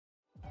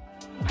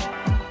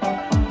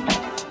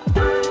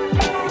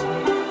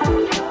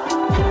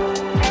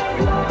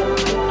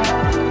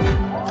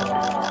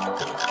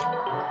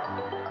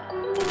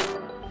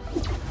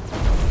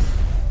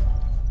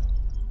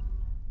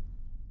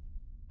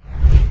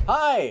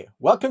Hi,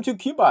 welcome to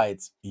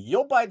QuBites,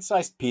 your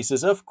bite-sized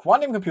pieces of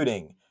quantum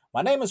computing.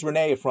 My name is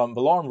Renee from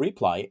Valorem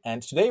Reply,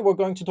 and today we're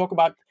going to talk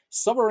about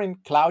sovereign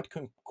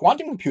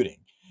quantum computing.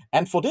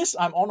 And for this,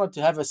 I'm honored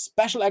to have a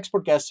special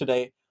expert guest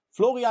today,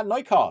 Florian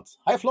Neukart.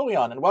 Hi,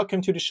 Florian, and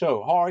welcome to the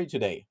show. How are you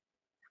today?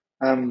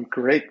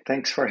 Great.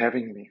 Thanks for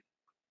having me.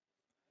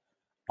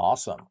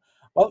 Awesome.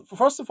 Well,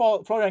 first of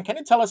all, Florian, can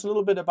you tell us a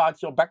little bit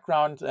about your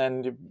background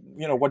and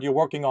what you're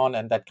working on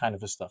and that kind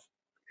of stuff?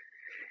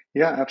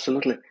 Yeah,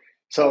 absolutely.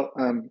 So,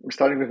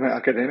 starting with my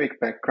academic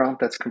background,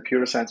 that's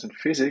computer science and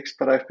physics,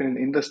 but I've been in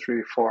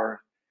industry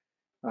for,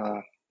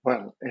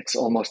 well, it's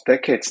almost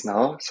decades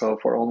now, so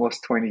for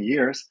almost 20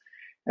 years.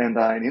 And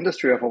in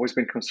industry, I've always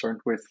been concerned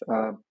with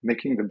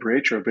making the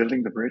bridge or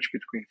building the bridge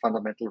between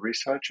fundamental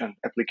research and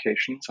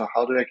application. So,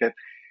 how do I get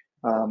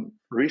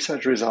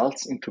research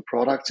results into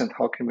products, and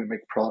how can we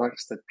make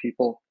products that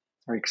people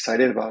are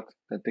excited about,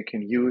 that they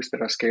can use, that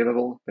are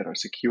scalable, that are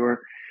secure,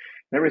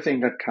 and everything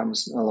that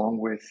comes along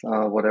with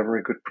whatever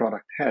a good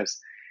product has.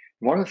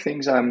 One of the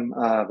things I'm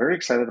very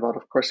excited about,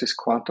 of course, is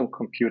quantum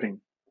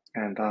computing.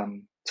 And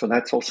so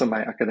that's also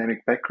my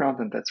academic background,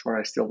 and that's where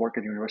I still work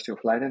at the University of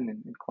Leiden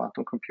in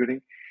quantum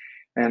computing.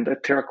 And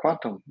at Terra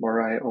Quantum,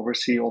 where I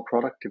oversee all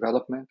product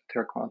development.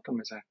 Terra Quantum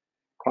is a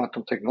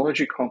quantum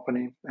technology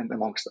company, and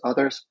amongst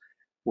others,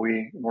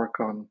 we work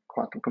on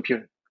quantum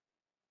computing.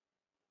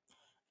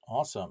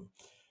 Awesome.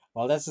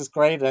 Well, this is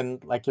great,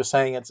 and like you're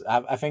saying, it's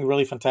I think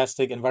really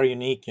fantastic and very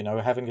unique.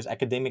 Having this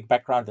academic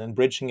background and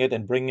bridging it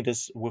and bringing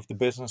this with the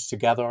business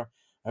together.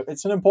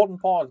 It's an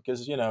important part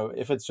because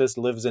if it just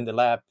lives in the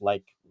lab,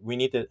 like we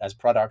need it as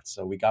products,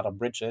 so we gotta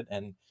bridge it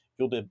and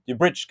build the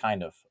bridge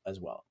kind of as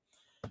well.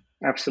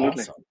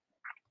 Absolutely. Awesome.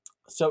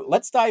 So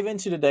let's dive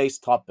into today's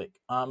topic.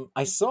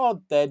 I saw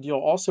that you're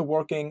also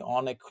working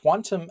on a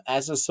quantum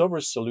as a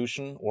service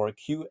solution, or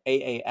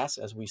QaaS,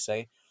 as we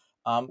say,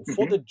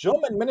 for Mhm. the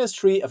German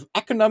Ministry of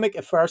Economic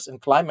Affairs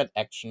and Climate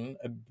Action,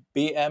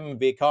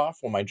 BMWK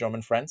for my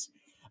German friends.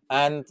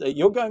 And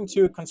you're going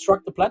to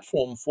construct a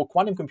platform for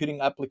quantum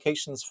computing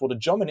applications for the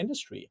German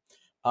industry.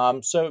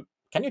 So,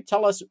 can you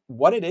tell us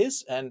what it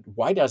is and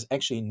why there's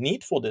actually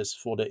need for this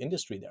for the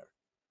industry there?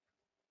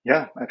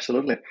 Yeah,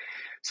 absolutely.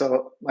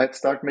 So let's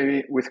start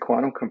maybe with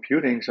quantum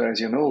computing. So as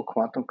you know,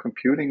 quantum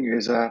computing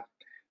is not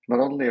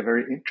only a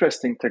very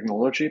interesting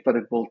technology, but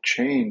it will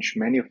change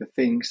many of the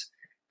things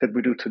that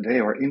we do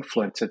today, or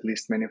influence at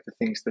least many of the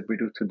things that we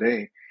do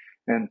today.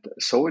 And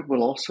so it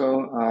will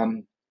also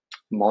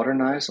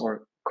modernize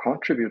or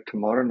contribute to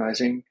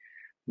modernizing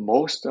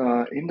most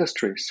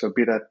industries. So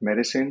be that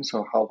medicine,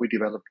 so how we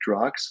develop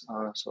drugs,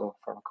 so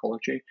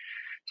pharmacology,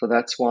 so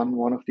that's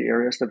one of the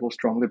areas that will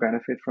strongly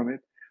benefit from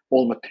it.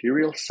 All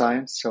material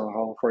science, so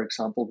how, for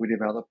example, we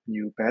develop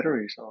new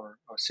batteries or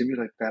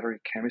simulate battery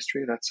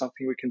chemistry, that's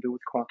something we can do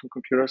with quantum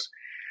computers.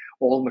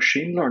 All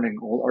machine learning,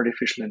 all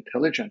artificial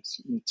intelligence.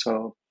 And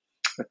so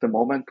at the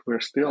moment, we're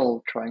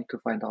still trying to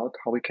find out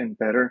how we can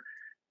better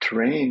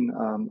train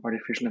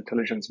artificial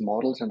intelligence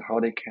models and how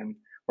they can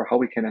or how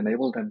we can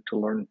enable them to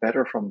learn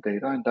better from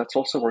data. And that's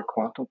also where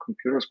quantum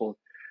computers will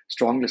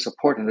strongly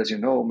support. And as you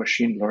know,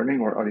 machine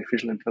learning or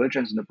artificial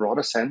intelligence in the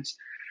broader sense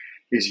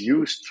is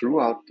used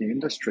throughout the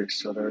industry.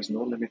 So there is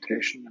no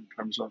limitation in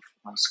terms of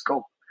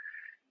scope.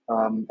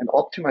 And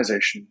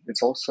optimization,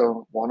 it's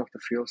also one of the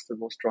fields that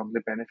will strongly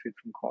benefit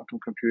from quantum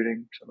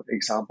computing. So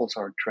examples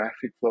are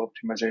traffic flow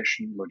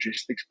optimization,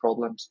 logistics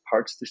problems,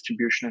 parts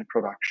distribution and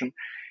production,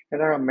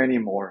 and there are many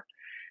more.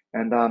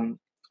 And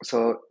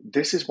so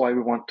this is why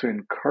we want to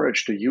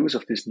encourage the use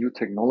of this new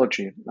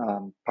technology.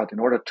 But in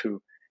order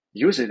to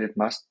use it, it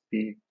must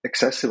be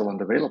accessible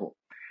and available.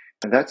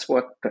 And that's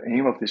what the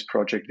aim of this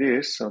project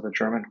is. So the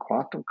German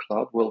Quantum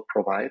Cloud will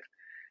provide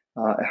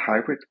a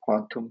hybrid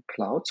quantum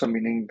cloud, so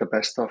meaning the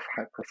best of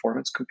high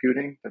performance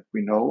computing that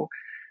we know,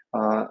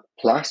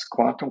 plus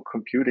quantum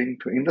computing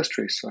to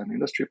industries. So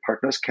industry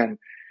partners can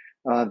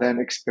then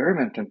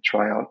experiment and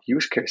try out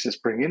use cases,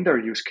 bring in their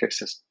use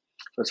cases.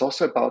 So it's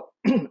also about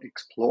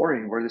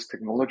exploring where this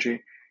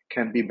technology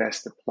can be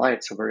best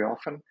applied. So very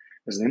often,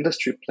 as an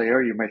industry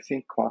player, you may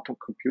think quantum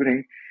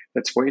computing,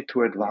 that's way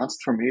too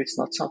advanced for me. It's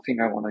not something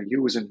I want to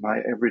use in my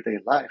everyday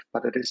life,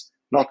 but it is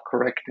not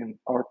correct in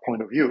our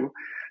point of view.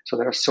 So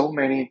there are so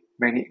many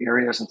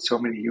areas and so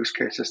many use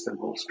cases that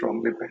will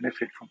strongly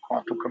benefit from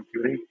quantum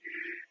computing.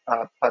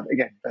 But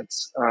again,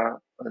 that's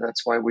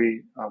why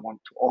we want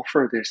to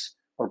offer this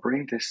or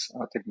bring this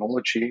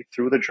technology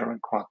through the German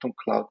Quantum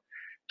Cloud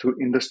to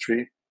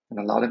industry and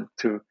allow them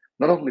to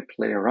not only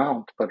play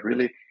around, but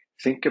really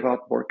think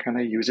about where can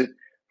I use it?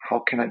 How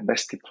can I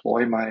best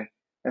deploy my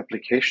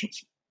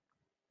applications?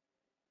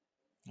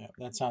 Yeah,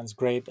 that sounds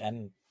great.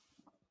 And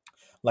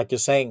like you're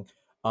saying,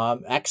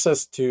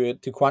 access to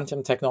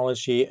quantum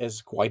technology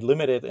is quite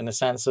limited in the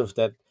sense of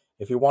that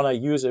if you want to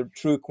use a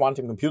true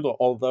quantum computer,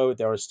 although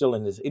they're still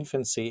in this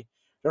infancy,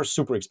 they're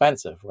super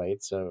expensive,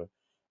 right? So,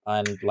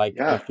 and like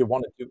Yeah, if you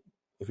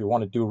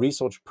want to do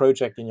research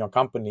project in your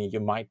company, you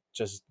might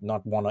just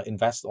not want to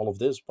invest all of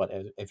this. But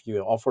if you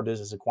offer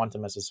this as a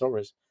quantum as a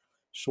service,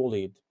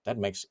 surely that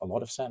makes a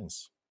lot of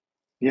sense.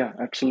 Yeah,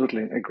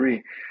 absolutely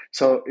agree.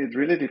 So it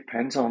really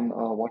depends on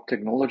what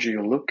technology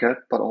you look at,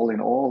 but all in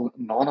all,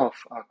 none of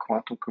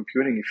quantum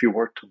computing, if you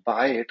were to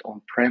buy it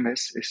on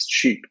premise, is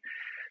cheap.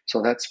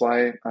 So that's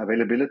why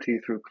availability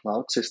through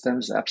cloud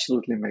systems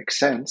absolutely makes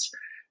sense.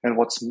 And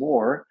what's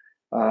more,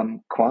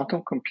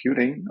 quantum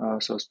computing,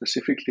 so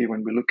specifically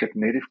when we look at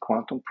native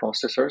quantum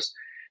processors,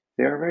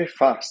 they are very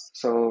fast.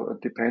 So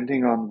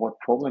depending on what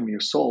problem you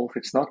solve,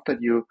 it's not that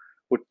you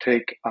would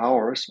take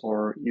hours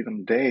or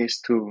even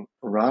days to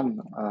run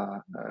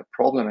a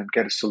problem and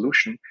get a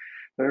solution.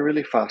 They're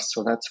really fast.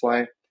 So that's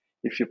why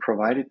if you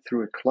provide it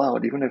through a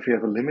cloud, even if you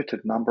have a limited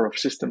number of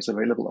systems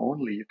available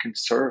only, you can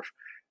serve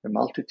a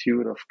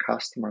multitude of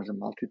customers, a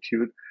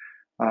multitude,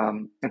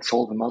 and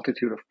solve a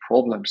multitude of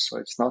problems. So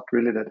it's not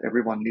really that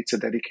everyone needs a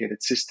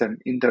dedicated system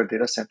in their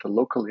data center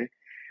locally.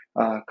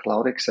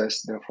 Cloud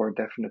access, therefore,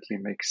 definitely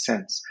makes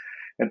sense.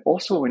 And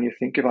also, when you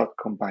think about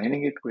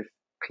combining it with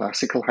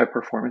classical high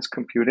performance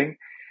computing,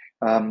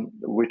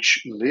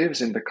 which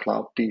lives in the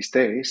cloud these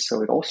days,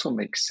 so it also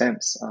makes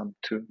sense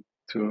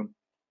to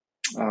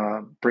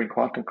bring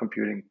quantum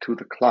computing to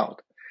the cloud.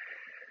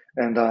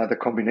 And the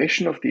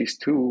combination of these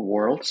two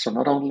worlds, so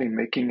not only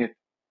making it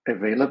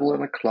available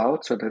in the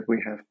cloud so that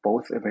we have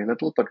both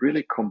available, but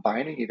really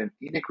combining it and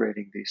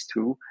integrating these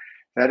two,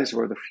 that is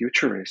where the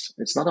future is.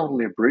 It's not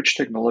only a bridge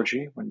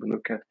technology. When we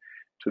look at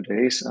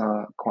today's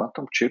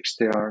quantum chips,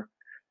 they are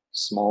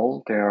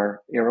small, they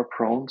are error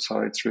prone.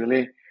 So it's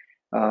really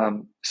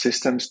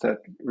systems that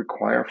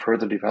require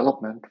further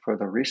development,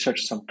 further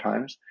research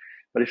sometimes.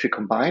 But if you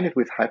combine it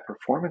with high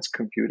performance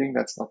computing,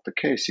 that's not the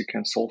case. You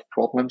can solve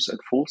problems at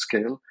full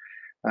scale,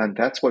 and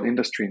that's what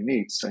industry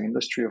needs. So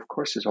industry, of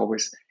course, is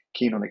always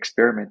keen on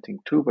experimenting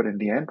too, but in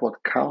the end,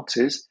 what counts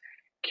is,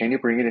 can you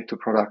bring it into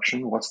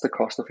production? What's the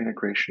cost of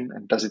integration?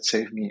 And does it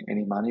save me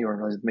any money, or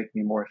does it make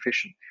me more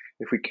efficient?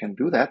 If we can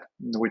do that,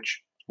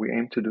 which we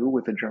aim to do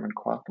with the German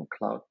Quantum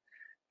Cloud,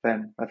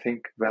 then I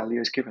think value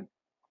is given.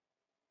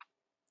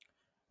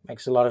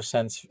 Makes a lot of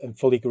sense and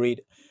fully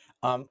agreed.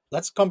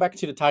 Let's come back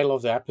to the title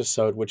of the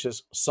episode, which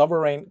is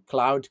Sovereign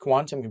Cloud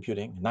Quantum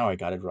Computing. Now I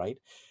got it right.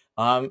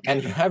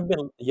 And you have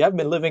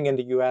been living in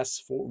the US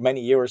for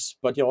many years,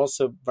 but you're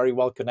also very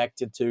well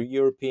connected to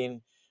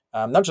European,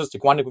 not just the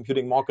quantum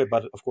computing market,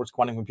 but of course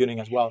quantum computing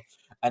as well.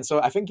 And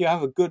so I think you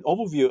have a good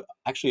overview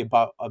actually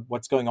about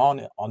what's going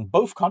on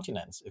both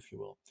continents, if you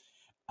will.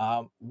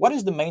 What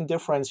is the main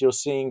difference you're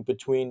seeing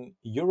between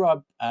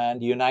Europe and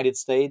the United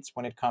States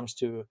when it comes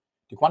to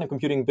the quantum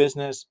computing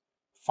business,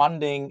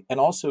 funding, and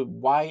also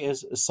why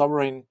is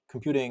sovereign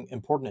computing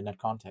important in that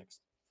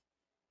context?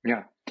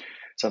 Yeah.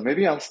 So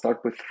maybe I'll start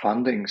with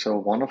funding. So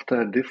one of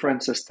the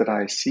differences that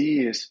I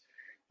see is,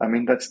 I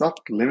mean, that's not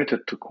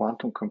limited to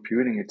quantum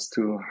computing, it's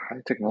to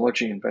high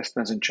technology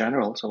investments in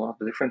general. So one of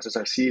the differences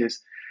I see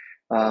is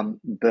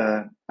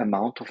the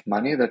amount of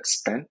money that's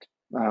spent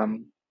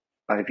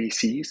by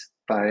VCs,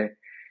 by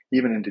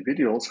even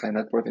individuals, high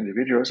net worth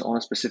individuals, on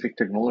a specific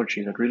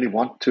technology that really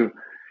want to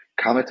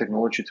come a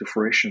technology to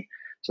fruition.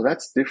 So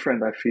that's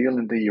different, I feel,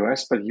 in the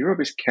US, but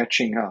Europe is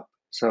catching up.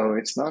 So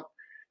it's not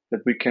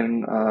that we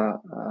can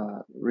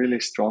really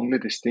strongly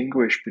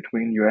distinguish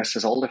between US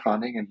has all the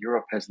funding and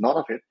Europe has none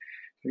of it.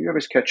 Europe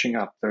is catching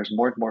up. There's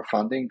more and more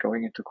funding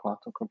going into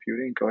quantum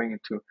computing, going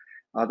into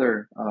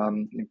other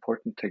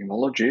important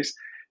technologies,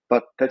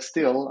 but that's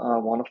still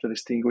one of the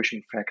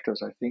distinguishing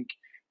factors. I think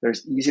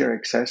there's easier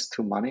access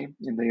to money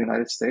in the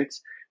United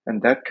States,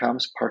 and that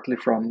comes partly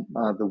from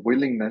the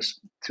willingness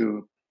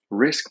to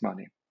risk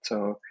money.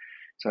 So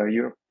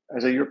you,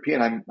 as a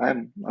European,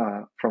 I'm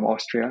from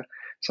Austria,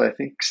 so I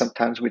think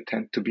sometimes we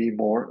tend to be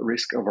more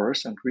risk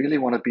averse and really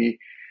want to be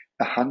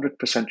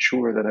 100%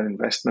 sure that an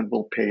investment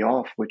will pay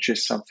off, which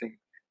is something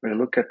when you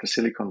look at the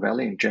Silicon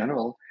Valley in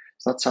general,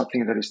 it's not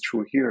something that is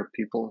true here.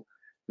 People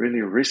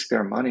really risk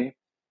their money,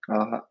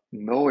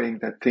 knowing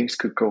that things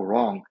could go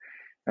wrong.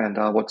 And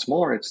what's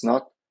more, it's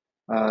not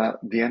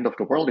the end of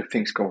the world if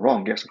things go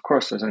wrong. Yes, of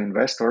course, as an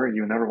investor,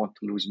 you never want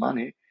to lose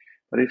money.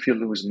 But if you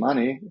lose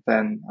money,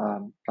 then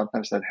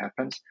sometimes that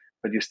happens.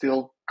 But you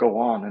still go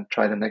on and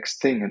try the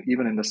next thing, and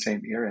even in the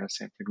same area,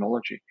 same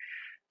technology.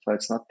 So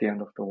it's not the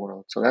end of the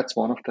world. So that's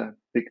one of the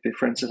big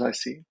differences I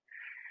see.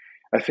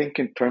 I think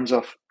in terms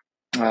of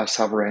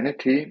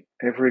sovereignty,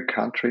 every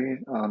country,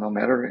 no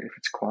matter if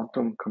it's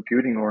quantum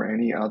computing or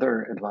any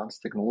other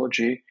advanced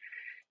technology,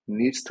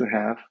 needs to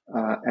have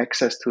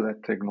access to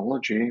that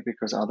technology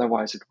because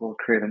otherwise it will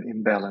create an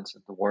imbalance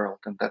in the world.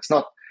 And that's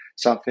not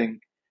something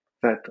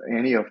that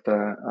any of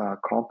the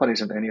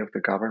companies and any of the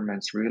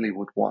governments really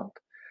would want.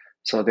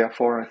 So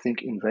therefore, I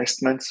think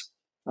investments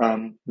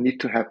need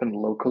to happen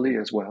locally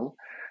as well.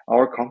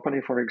 Our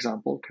company, for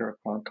example, Terra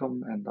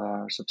Quantum and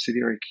our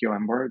subsidiary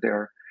QMR,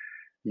 they're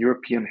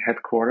European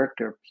headquartered.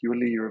 They're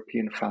purely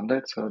European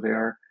funded. So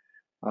they're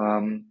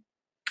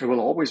it will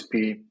always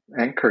be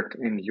anchored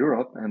in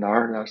Europe and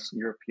are thus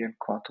European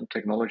quantum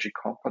technology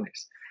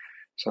companies.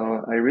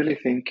 So I really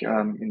think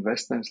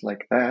investments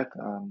like that,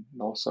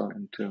 also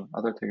into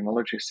other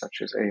technologies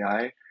such as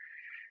AI,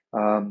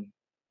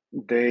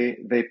 they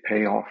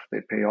pay off.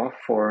 They pay off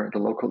for the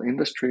local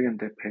industry and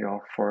they pay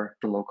off for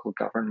the local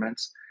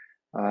governments.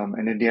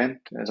 And in the end,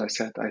 as I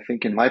said, I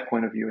think in my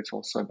point of view, it's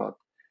also about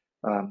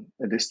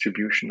a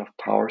distribution of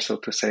power, so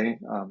to say,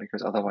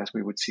 because otherwise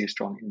we would see a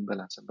strong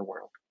imbalance in the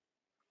world.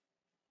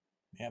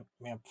 Yeah,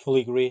 yeah,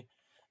 fully agree.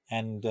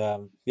 And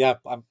yeah,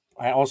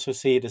 I also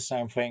see the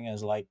same thing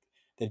as like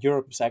that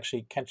Europe is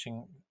actually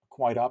catching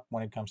quite up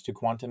when it comes to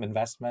quantum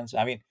investments.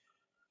 I mean,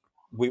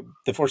 we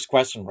the first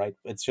question, right?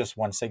 It's just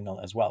one signal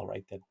as well,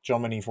 right? That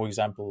Germany, for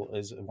example,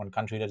 is one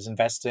country that is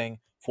investing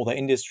for the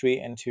industry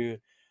into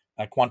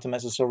a quantum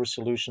as a service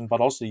solution, but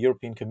also the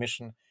European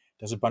Commission.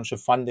 There's a bunch of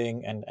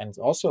funding and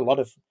also a lot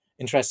of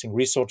interesting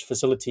research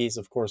facilities,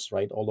 of course,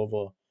 right, all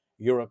over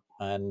Europe.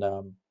 And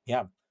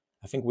yeah,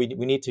 I think we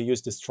need to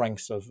use the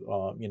strengths of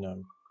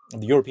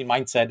the European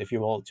mindset, if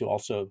you will, to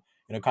also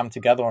come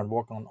together and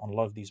work on a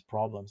lot of these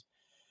problems.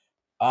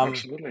 Um,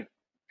 Absolutely.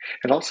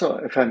 And also,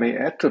 if I may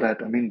add to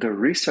that, I mean, the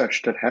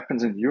research that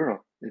happens in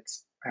Europe,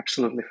 it's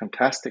absolutely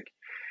fantastic.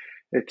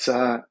 It's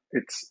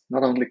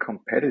not only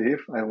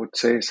competitive, I would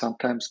say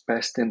sometimes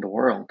best in the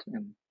world.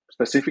 And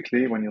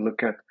specifically when you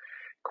look at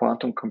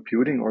quantum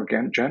computing or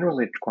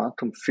generally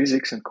quantum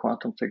physics and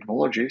quantum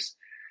technologies.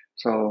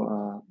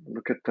 So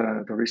look at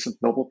the recent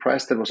Nobel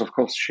Prize that was, of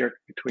course, shared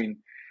between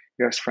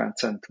US,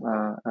 France, and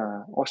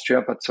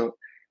Austria. But so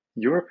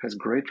Europe has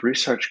great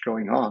research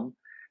going on.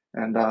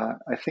 And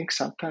I think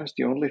sometimes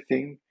the only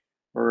thing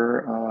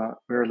we're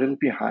a little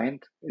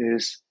behind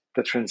is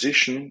the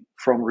transition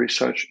from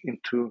research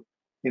into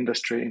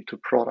industry, into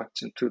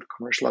products, into the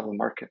commercial level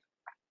market.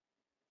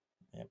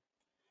 yeah,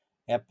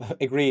 yep,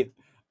 agreed.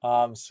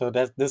 So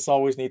that this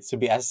always needs to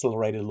be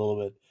accelerated a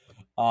little bit.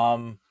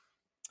 Um,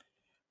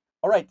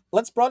 all right,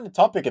 let's broaden the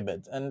topic a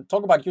bit and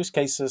talk about use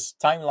cases,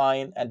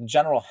 timeline, and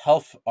general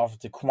health of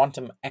the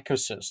quantum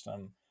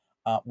ecosystem.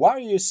 Why are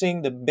you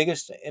seeing the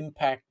biggest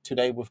impact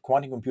today with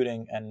quantum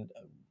computing, and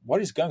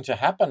what is going to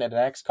happen in the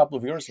next couple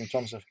of years in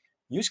terms of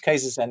use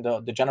cases and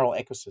the general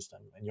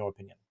ecosystem, in your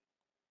opinion?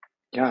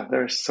 Yeah,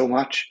 there's so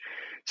much.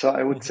 So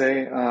I would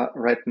say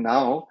right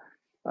now,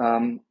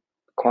 um,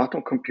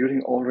 quantum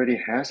computing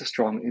already has a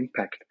strong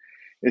impact.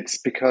 It's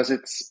because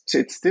it's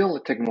still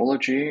a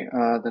technology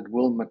that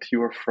will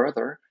mature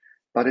further,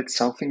 but it's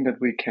something that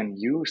we can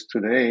use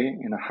today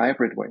in a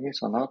hybrid way.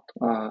 So not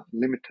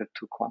limited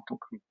to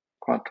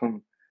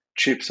quantum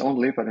chips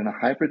only, but in a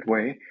hybrid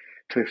way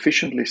to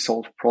efficiently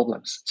solve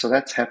problems. So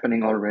that's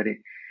happening already,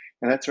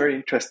 and that's very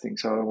interesting.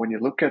 So when you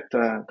look at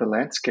the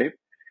landscape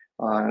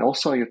and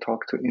also, you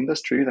talk to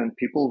industry, then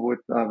people would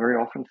very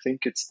often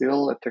think it's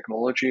still a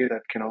technology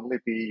that can only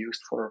be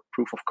used for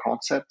proof of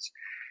concepts,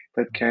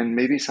 that can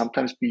maybe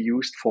sometimes be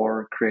used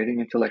for creating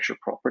intellectual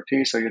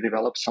property. So you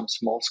develop some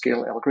small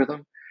scale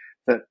algorithm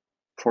that,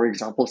 for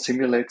example,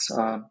 simulates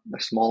a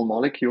small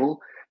molecule,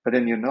 but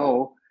then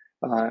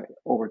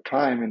over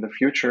time in the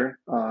future,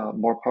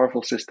 more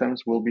powerful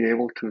systems will be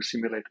able to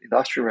simulate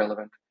industry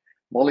relevant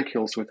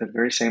molecules with that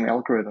very same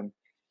algorithm.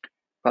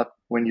 But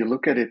when you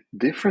look at it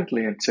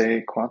differently and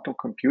say quantum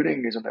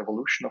computing is an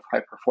evolution of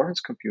high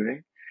performance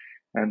computing,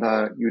 and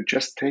you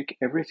just take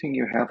everything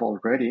you have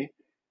already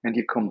and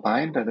you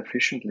combine that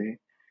efficiently,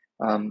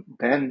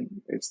 then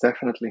it's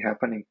definitely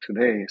happening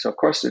today. So, of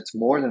course, it's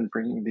more than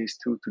bringing these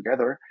two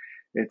together.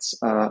 It's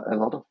a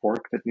lot of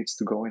work that needs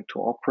to go into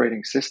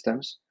operating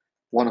systems,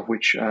 one of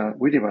which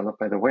we develop,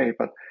 by the way,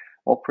 but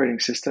operating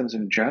systems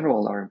in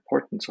general are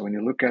important. So, when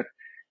you look at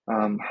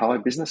how a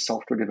business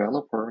software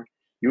developer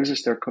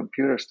uses their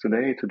computers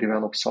today to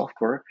develop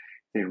software,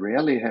 they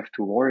rarely have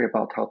to worry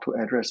about how to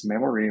address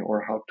memory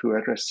or how to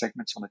address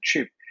segments on a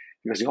chip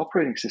because the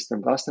operating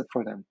system does that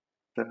for them.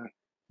 The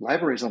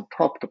libraries on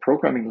top, the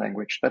programming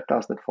language, that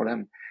does that for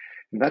them.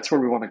 And that's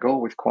where we want to go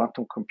with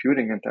quantum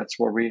computing, and that's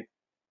where we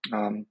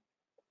um,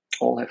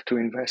 all have to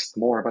invest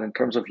more. But in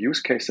terms of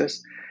use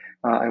cases,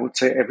 I would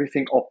say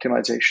everything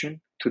optimization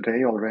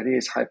today already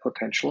is high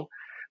potential.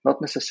 Not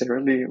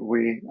necessarily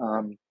we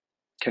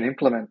can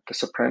implement the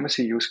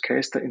supremacy use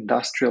case, the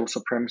industrial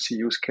supremacy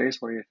use case,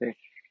 where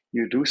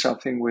you do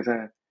something with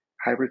a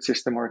hybrid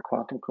system or a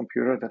quantum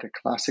computer that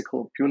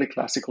a purely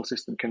classical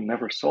system can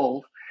never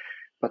solve.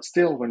 But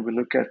still, when we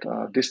look at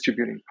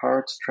distributing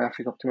parts,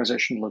 traffic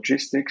optimization,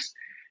 logistics,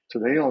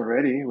 today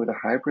already with a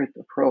hybrid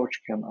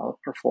approach can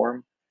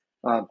outperform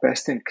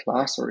best in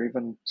class or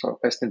even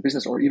best in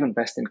business or even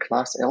best in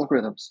class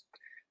algorithms.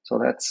 So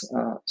that's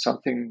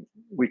something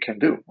we can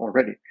do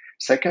already.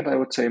 Second, I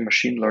would say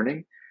machine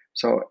learning.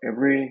 So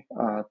every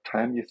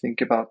time you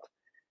think about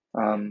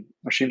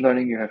machine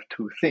learning, you have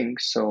two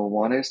things. So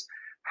one is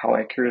how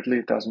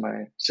accurately does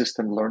my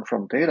system learn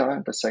from data?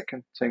 And the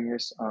second thing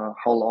is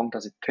how long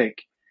does it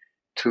take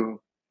to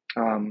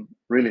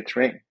really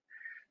train?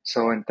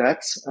 So, and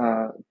that's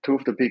two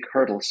of the big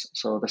hurdles.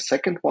 So the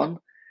second one,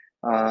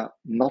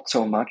 not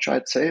so much,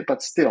 I'd say,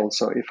 but still.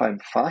 So if I'm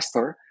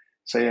faster,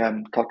 say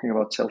I'm talking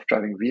about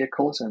self-driving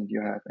vehicles and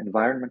you have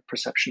environment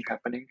perception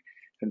happening,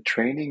 then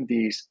training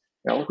these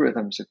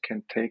algorithms, it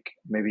can take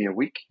maybe a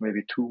week,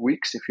 maybe 2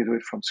 weeks if you do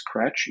it from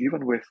scratch,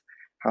 even with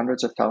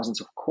hundreds of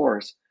thousands of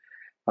cores.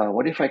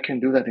 What if I can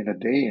do that in a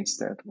day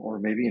instead, or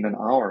maybe in an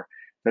hour?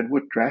 That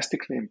would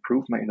drastically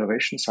improve my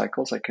innovation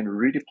cycles. I can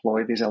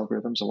redeploy these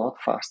algorithms a lot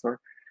faster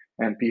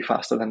and be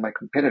faster than my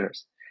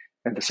competitors.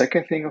 And the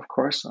second thing, of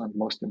course, and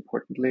most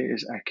importantly,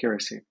 is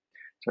accuracy.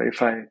 So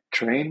if I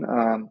train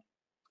a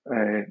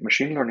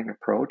machine learning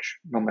approach,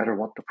 no matter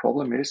what the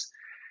problem is,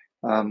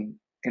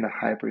 in a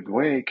hybrid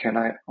way, can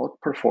I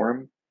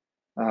outperform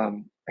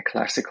a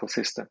classical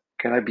system?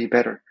 Can I be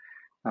better?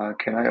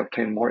 Can I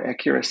obtain more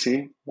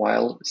accuracy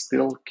while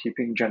still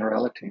keeping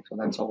generality? So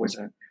that's always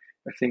a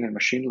thing in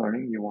machine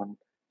learning. We want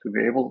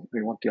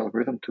the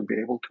algorithm to be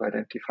able to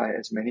identify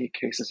as many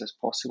cases as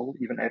possible,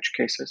 even edge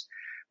cases,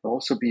 but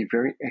also be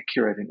very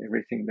accurate in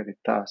everything that it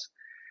does.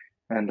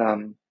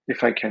 And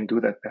if I can do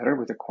that better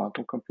with a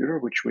quantum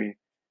computer,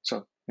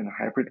 so in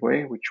a hybrid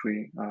way, which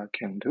we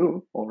can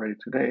do already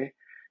today,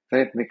 then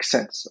it makes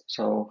sense.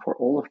 So for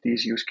all of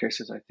these use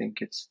cases, I think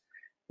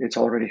it's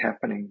already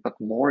happening, but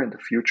more in the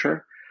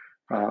future.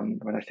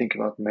 When I think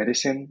about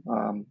medicine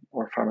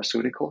or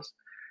pharmaceuticals,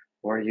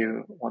 where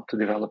you want to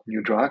develop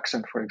new drugs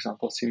and, for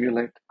example,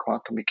 simulate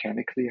quantum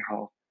mechanically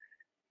how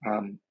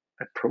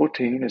a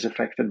protein is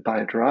affected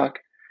by a drug,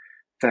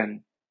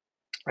 then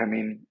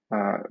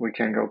we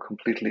can go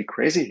completely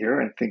crazy here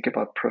and think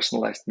about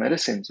personalized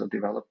medicine. So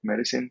develop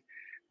medicine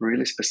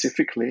really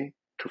specifically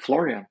to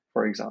Florian,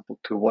 for example,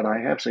 to what I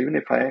have. So even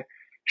if I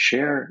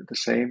share the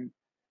same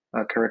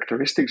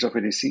characteristics of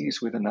a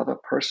disease with another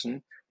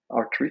person,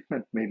 our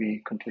treatment may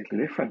be completely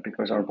different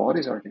because our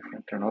bodies are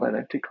different. They're not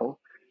identical.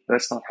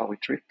 That's not how we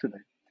treat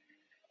today.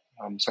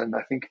 So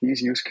I think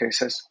these use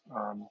cases,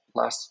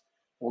 plus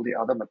all the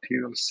other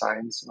material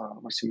science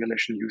or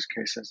simulation use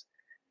cases,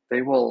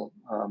 they will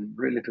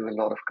really do a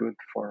lot of good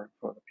for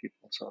the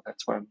people. So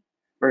that's why I'm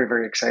very,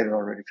 very excited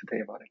already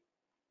today about it.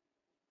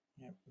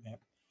 Yeah, yeah.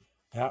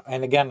 Yeah,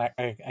 and again,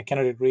 I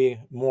cannot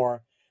agree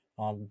more,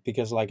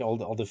 because like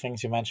all the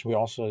things you mentioned, we're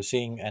also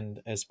seeing,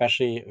 and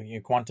especially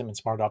quantum and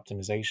smart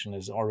optimization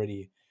is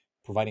already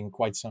providing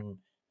quite some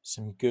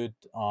good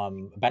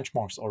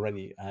benchmarks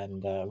already,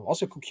 and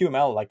also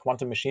QML, like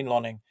quantum machine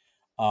learning.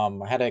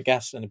 I had a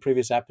guest in the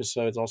previous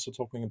episodes also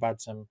talking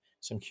about some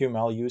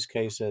QML use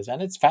cases,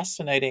 and it's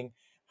fascinating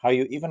how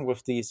you, even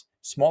with these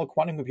small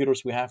quantum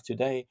computers we have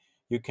today,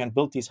 you can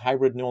build these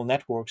hybrid neural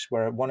networks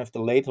where one of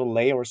the later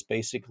layers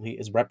basically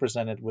is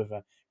represented with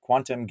a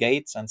quantum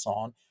gates and so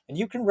on, and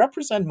you can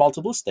represent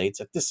multiple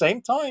states at the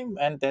same time,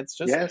 and that's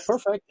just Yes,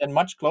 perfect and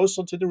much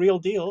closer to the real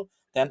deal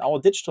than our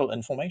digital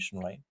information,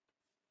 right?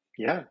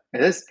 yeah,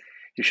 it is.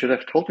 You should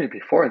have told me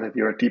before that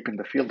you're deep in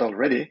the field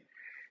already.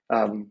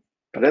 Um,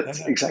 but No, that's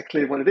no.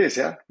 exactly what it is.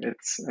 Yeah,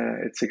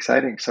 it's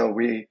exciting. So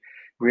we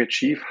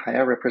achieve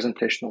higher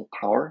representational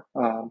power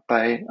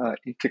by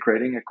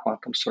integrating a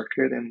quantum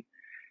circuit in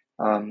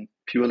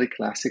purely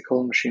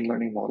classical machine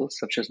learning models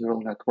such as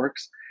neural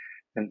networks.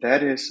 And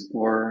that is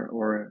where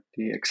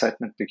the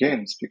excitement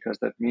begins, because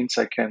that means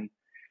I can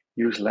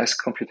use less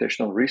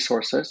computational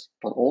resources,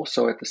 but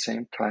also at the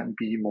same time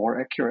be more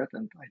accurate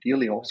and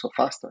ideally also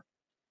faster.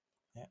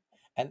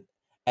 Yeah,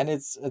 and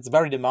it's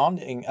very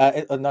demanding.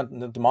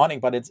 Not demanding,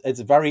 but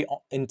it's very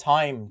in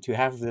time to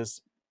have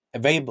this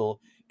available,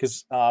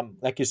 because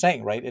like you're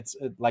saying, right? It's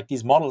like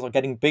these models are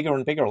getting bigger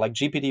and bigger. Like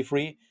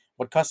GPT-3,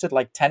 what cost it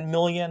like $10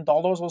 million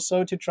or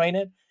so to train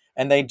it,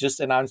 and they just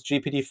announced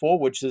GPT-4,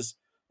 which is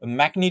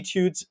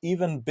magnitudes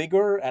even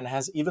bigger and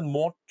has even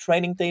more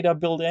training data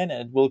built in,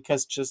 and it will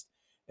cost just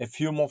a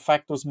few more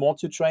factors more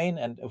to train.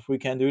 And if we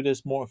can do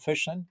this more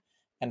efficient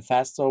and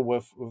faster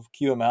with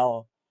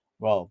QML,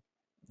 well,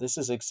 this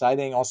is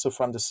exciting also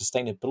from the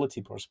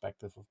sustainability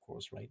perspective, of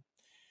course, right?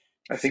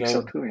 I think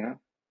so So too. Yeah.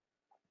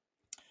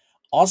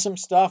 awesome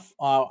stuff.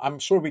 I'm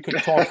sure we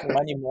could talk for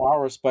many more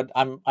hours, but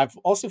I've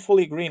also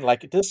fully agreed.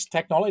 Like this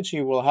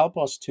technology will help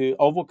us to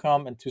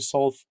overcome and to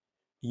solve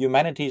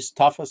humanity's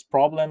toughest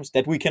problems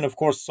that we can, of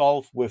course,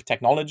 solve with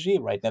technology.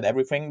 Right? Not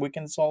everything we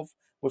can solve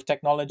with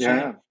technology,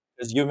 Yeah.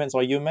 because humans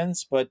are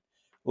humans, but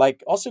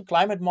like also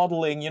climate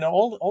modeling.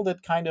 All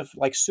that kind of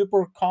like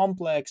super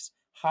complex,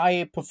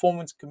 high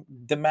performance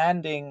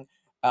demanding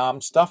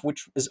stuff,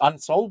 which is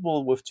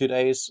unsolvable with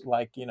today's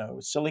like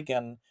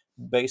silicon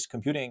based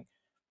computing.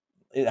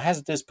 It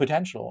has this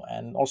potential,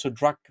 and also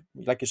drug,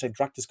 like you said,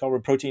 drug discovery,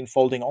 protein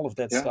folding, all of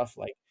that Yeah. stuff,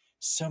 like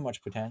so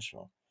much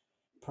potential.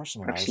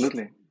 personalized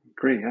Absolutely.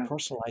 Agree. Yeah.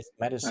 personalized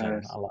Uh,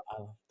 medicine.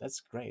 That's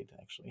great,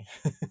 actually.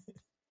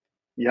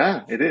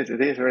 yeah. It is.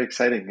 It is very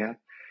exciting. Yeah.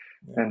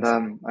 Yeah, And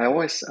awesome. I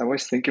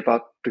always think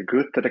about the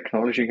good that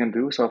technology can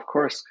do. So of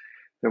course,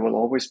 there will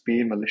always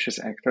be malicious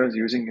actors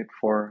using it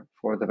for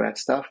the bad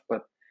stuff.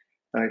 But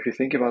if you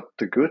think about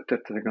the good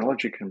that the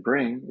technology can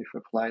bring, if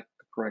applied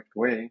the correct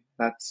way,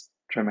 that's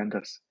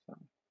tremendous. So,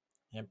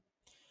 Yep.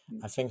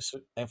 mm,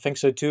 I think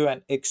so too.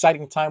 An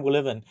exciting time we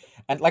live in.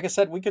 And like I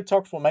said, we could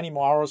talk for many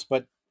more hours,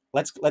 but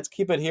let's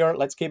keep it here.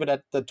 Let's keep it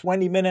at the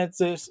 20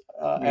 minutes, mhm.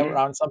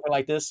 around something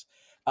like this.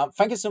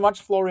 Thank you so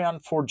much, Florian,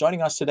 for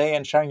joining us today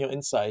and sharing your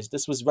insights.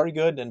 This was very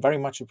good and very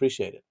much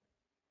appreciated.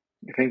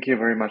 Thank you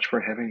very much for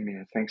having me,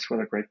 and thanks for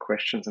the great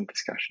questions and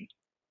discussion.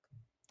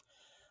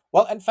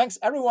 Well, and thanks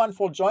everyone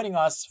for joining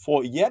us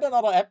for yet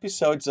another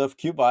episodes of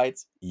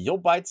QBites, your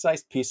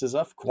bite-sized pieces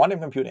of quantum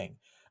computing.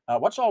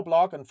 Watch our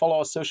blog and follow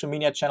our social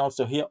media channels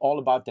to hear all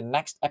about the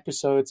next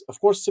episodes. Of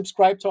course,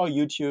 subscribe to our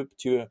YouTube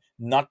to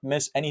not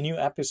miss any new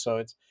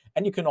episodes.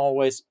 And you can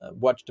always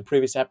watch the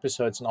previous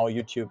episodes on our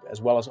YouTube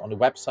as well as on the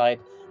website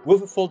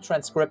with a full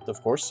transcript,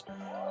 of course.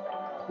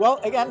 Well,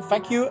 again,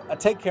 thank you.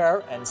 Take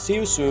care and see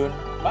you soon.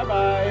 Bye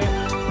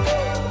bye.